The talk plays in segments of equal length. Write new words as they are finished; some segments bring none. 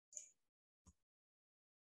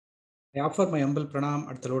I offer my humble pranam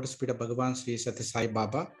at the lotus feet of Bhagavan Sri Sathya Sai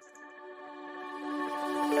Baba.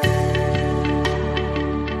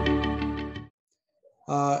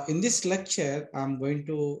 In this lecture, I'm going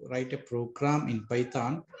to write a program in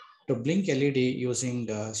Python to blink LED using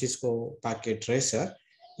CISCO packet tracer.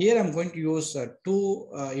 Here I'm going to use two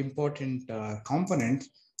important components.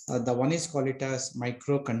 The one is called it as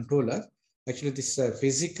microcontroller. Actually, this is a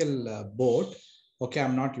physical board. Okay,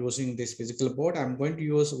 I'm not using this physical board. I'm going to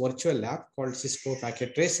use virtual app called CISCO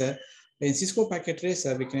packet tracer. In CISCO packet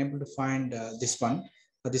tracer, we can able to find this one.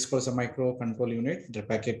 This calls a microcontrol unit, the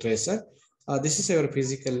packet tracer. This is our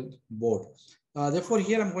physical board. Therefore,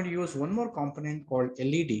 here I'm going to use one more component called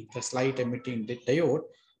LED, that's light emitting diode.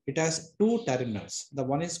 It has two terminals. The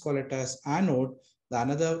one is called it as anode. The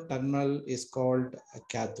another terminal is called a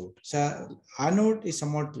cathode. So anode is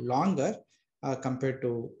somewhat longer compared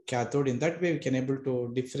to cathode. In that way, we can able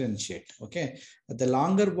to differentiate. Okay, the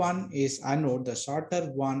longer one is anode. The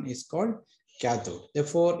shorter one is called cathode.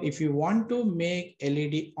 Therefore, if you want to make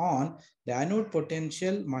LED on, the anode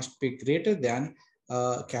potential must be greater than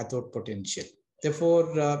cathode potential.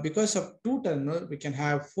 Therefore, because of two terminal, we can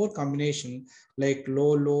have four combination like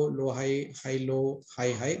low, low, low, high, high, low,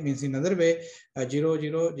 high, high. Means in other way, 0,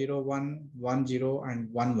 0, 0, 1, 1, 0,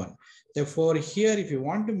 and 1, 1. Therefore, here if you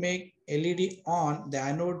want to make LED on, the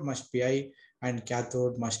anode must be high and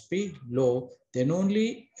cathode must be low. Then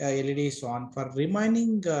only LED is on. For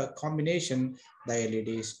remaining combination, the LED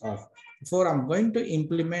is off. Before I'm going to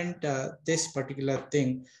implement this particular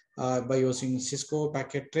thing by using CISCO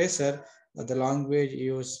packet tracer, the language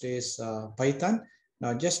used is Python.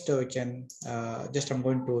 Now just we can I'm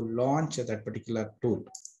going to launch that particular tool.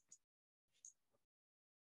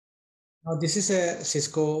 Now this is a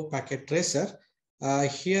CISCO packet tracer.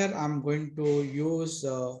 Here I'm going to use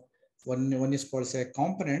one is called say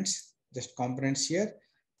components, just components here.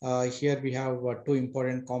 Here we have two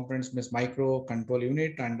important components, means microcontrol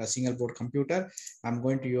unit and a single board computer. I'm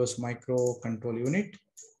going to use microcontrol unit.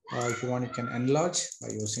 If you want, you can enlarge by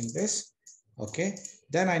using this. Okay.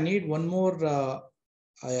 Then I need one more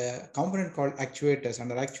component called actuators.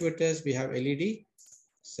 Under actuators, we have LED.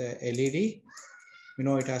 Say LED. You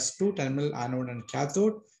know, it has two terminal, anode and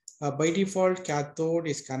cathode. By default, cathode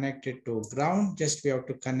is connected to ground. Just we have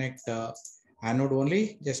to connect anode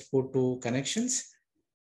only. Just put two connections.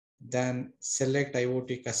 Then select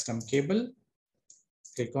IoT custom cable.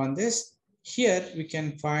 Click on this. Here we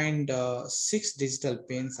can find 6 digital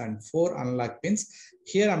pins and 4 analog pins.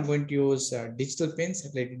 Here I'm going to use digital pins.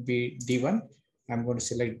 Let it be D1. I'm going to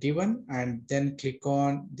select D1 and then click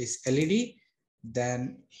on this LED.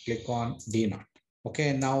 Then click on D0.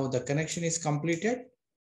 Okay, now the connection is completed.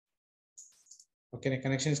 Okay, the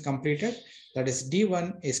connection is completed. That is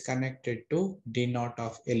D1 is connected to D0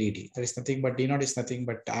 of LED. That is nothing but D0 is nothing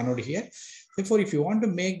but anode here. Therefore, if you want to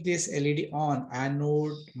make this LED on,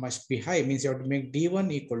 anode must be high. Means you have to make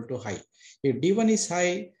D1 equal to high. If D1 is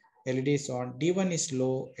high, LED is on. D1 is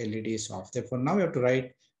low, LED is off. Therefore, now you have to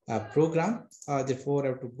write a program. Therefore, I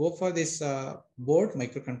have to go for this board,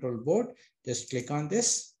 microcontrol board. Just click on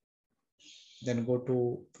this. Then go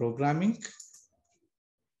to programming.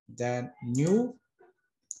 Then new.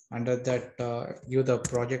 Under that, give the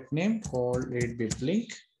project name called let it be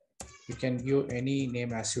blink. You can give any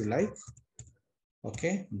name as you like.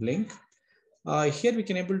 Okay, blink. Here we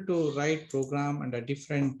can able to write program under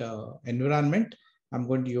different environment. I'm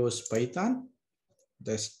going to use Python.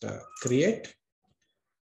 Just create.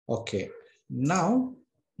 Okay. Now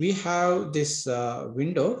we have this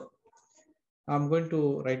window. I'm going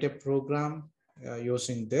to write a program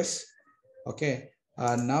using this. Okay.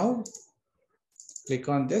 Now click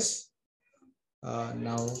on this.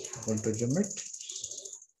 Now I'm going to zoom it.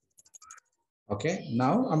 Okay,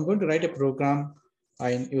 now I'm going to write a program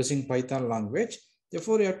in using Python language.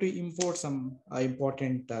 Therefore, you have to import some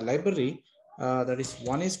important library. That is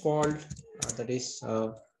one is called that is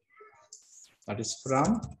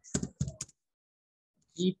from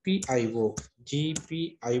GPIO.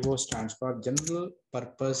 GPIO stands for General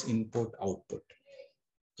Purpose Input Output.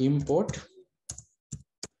 Import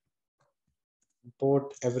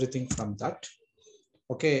everything from that.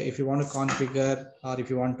 Okay, if you want to configure or if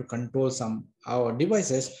you want to control some our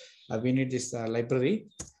devices, we need this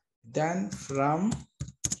library. Then from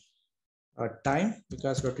time,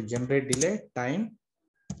 because we have to generate delay, time,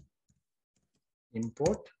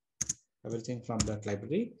 import everything from that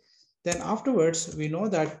library. Then afterwards, we know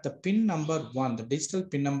that the pin number 1, the digital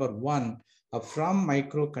pin number 1 from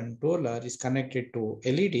microcontroller is connected to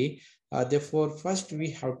LED. Therefore, first we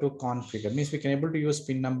have to configure. Means we can able to use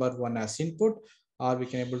pin number 1 as input, or we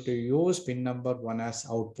can able to use pin number 1 as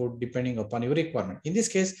output depending upon your requirement. In this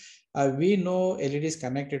case, we know LED is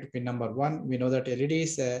connected to pin number 1. We know that LED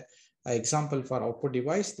is a example for output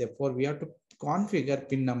device. Therefore, we have to configure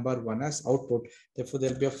pin number 1 as output. Therefore,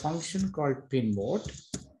 there will be a function called pin mode.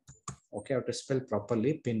 Okay, I have to spell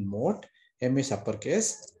properly. Pin mode. M is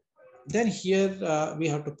uppercase. Then here we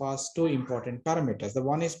have to pass two important parameters. The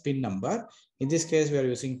one is pin number. In this case, we are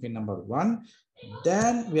using pin number 1.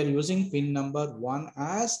 Then we are using pin number 1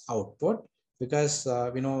 as output because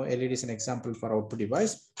we know LED is an example for output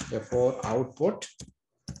device. Therefore, output.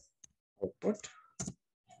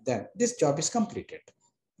 Then this job is completed.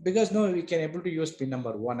 Because now we can able to use pin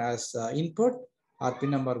number 1 as input or pin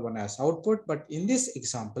number 1 as output. But in this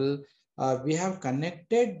example, we have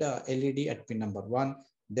connected LED at pin number 1.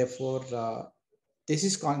 Therefore,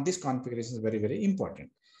 this configuration is very, very important.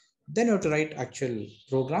 Then you have to write actual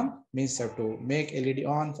program, means you have to make LED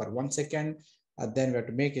on for 1 second. Then we have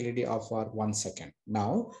to make LED off for 1 second.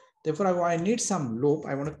 Now, therefore, I need some loop.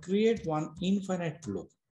 I want to create one infinite loop.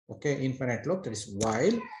 Okay, infinite loop, that is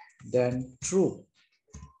while, then true,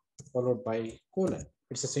 followed by colon.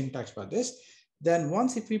 It's a syntax for this. Then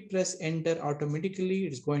once if we press enter, automatically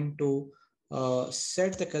it's going to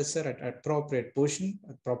set the cursor at appropriate position,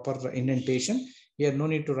 proper indentation. Here, no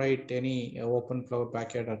need to write any open flower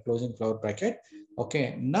bracket or closing flower bracket.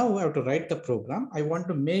 Okay, now I have to write the program. I want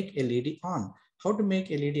to make LED on. How to make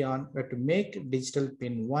LED on? We have to make digital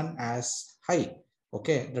pin 1 as high.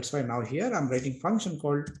 Okay, that's why now here I'm writing function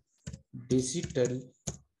called digital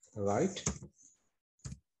write.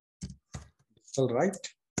 Digital write.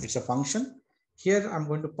 It's a function. Here I'm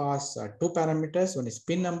going to pass two parameters. One is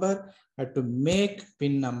pin number. I have to make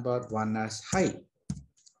pin number 1 as high.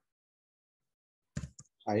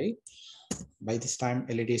 High. By this time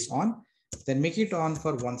LED is on. Then make it on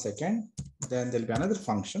for 1 second. Then there'll be another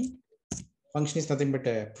function. Function is nothing but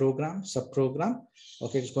a program, subprogram.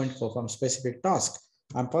 Okay, it's going to perform specific task.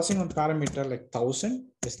 I'm passing on parameter like 1000.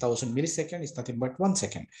 This 1000 millisecond is nothing but 1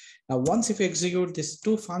 second. Now, once if you execute this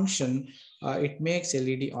two function, it makes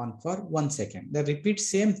LED on for 1 second. Then repeat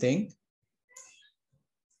same thing.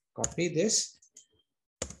 Copy this,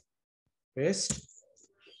 paste.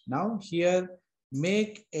 Now here,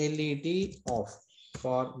 make LED off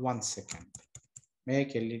for 1 second.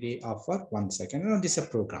 Make LED off for 1 second. Now this is a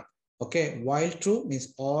program. Okay, while true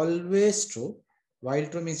means always true. While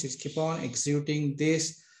true means it's keep on executing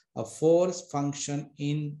this for function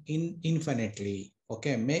infinitely.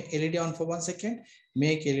 Okay, make LED on for 1 second.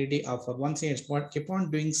 Make LED off for 1 second. Keep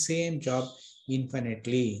on doing same job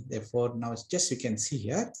infinitely. Therefore, now it's just you can see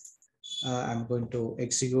here. I'm going to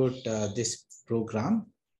execute this program.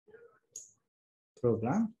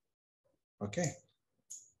 Okay.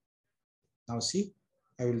 Now see,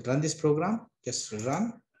 I will run this program. Just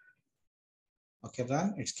run. Okay,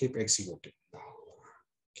 run. It's keep executing.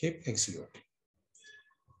 Keep executing.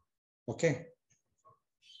 Okay.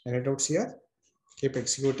 Any doubts here? Keep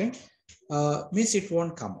executing. Means it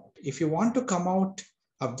won't come out. If you want to come out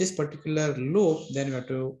of this particular loop, then you have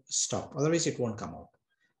to stop. Otherwise, it won't come out.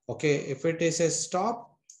 Okay. If it is a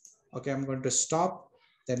stop, okay, I'm going to stop.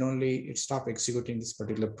 Then only it stop executing this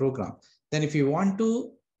particular program. Then if you want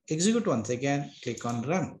to execute once again, click on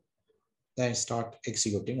run. Then start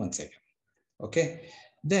executing once again. Okay.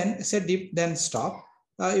 Then set deep, then stop.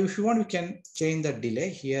 If you want, we can change the delay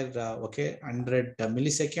here. Okay, 100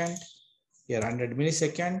 millisecond. Here 100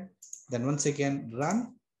 millisecond. Then once again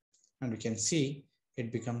run, and we can see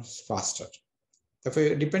it becomes faster. If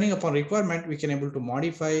we, depending upon requirement, we can able to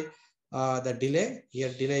modify the delay.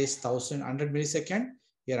 Here delay is 100 millisecond.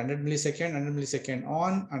 Here 100 millisecond, 100 millisecond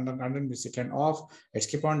on, and 100 millisecond off. Let's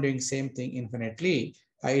keep on doing same thing infinitely.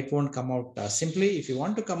 It won't come out simply. If you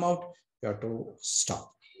want to come out, you have to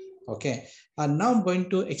stop. Okay. Now I'm going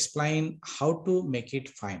to explain how to make it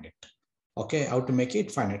finite. Okay, how to make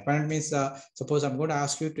it finite. Finite means suppose I'm going to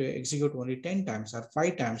ask you to execute only 10 times or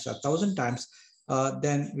 5 times or 1,000 times.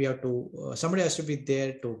 Then we have to somebody has to be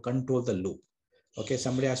there to control the loop. Okay,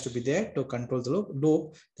 somebody has to be there to control the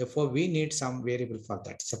loop. Therefore, we need some variable for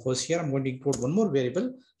that. Suppose here I'm going to include one more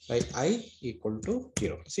variable like I equal to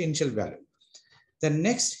 0. It's the initial value. Then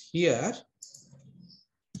next here,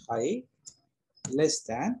 I less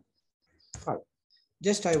than 5.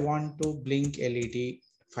 Just I want to blink LED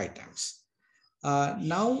 5 times.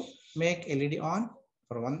 Now make LED on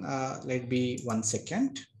for let be 1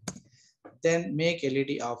 second. Then make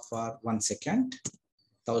LED off for 1 second.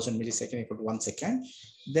 1000 millisecond equal to 1 second.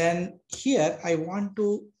 Then here I want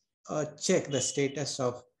to check the status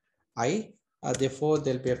of I. Therefore,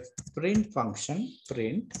 there'll be a print function,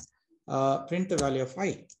 print the value of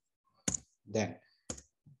I. Then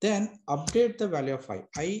Then update the value of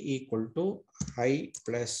I equal to I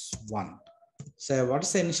plus 1. So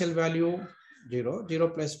what's the initial value? 0, 0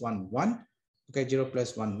 plus 1, 1. Okay, 0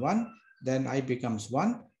 plus 1, 1. Then I becomes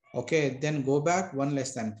 1. Okay, then go back 1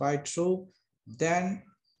 less than 5, true. Then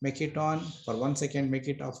make it on for 1 second, make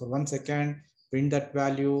it off for 1 second, print that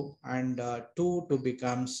value, and 2 to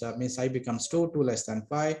becomes, means I becomes 2, 2 less than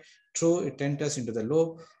 5, true, it enters into the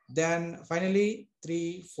loop. Then finally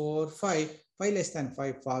 3, 4, 5, 5 less than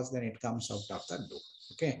 5 false, then it comes out of the loop.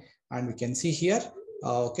 Okay, and we can see here.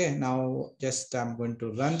 Okay, now just I'm going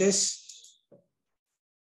to run this.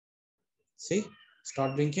 See,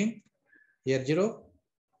 start blinking. Here 0,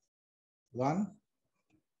 1,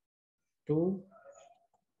 2,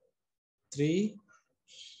 3,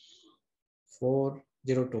 4,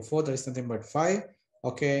 0 to 4. There is nothing but 5.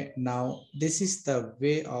 Okay, now this is the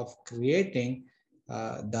way of creating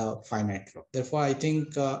the finite loop. Therefore, I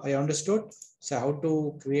think I understood. So how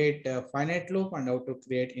to create a finite loop and how to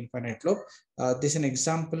create infinite loop. This is an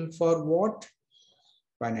example for what?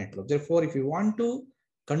 Finite loop. Therefore, if you want to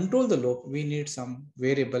control the loop, we need some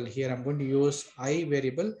variable here. I'm going to use I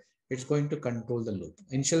variable. It's going to control the loop.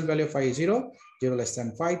 Initial value of I is 0, 0 less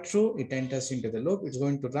than 5, true. It enters into the loop. It's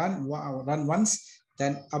going to run once,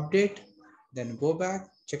 then update, then go back,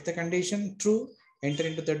 check the condition, true, enter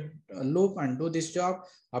into the loop and do this job,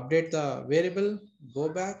 update the variable, go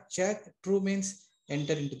back, check, true means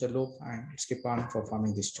enter into the loop and skip on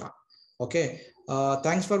performing this job. Okay,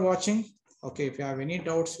 thanks for watching. Okay, if you have any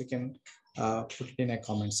doubts, we can put it in a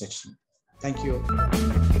comment section. Thank you.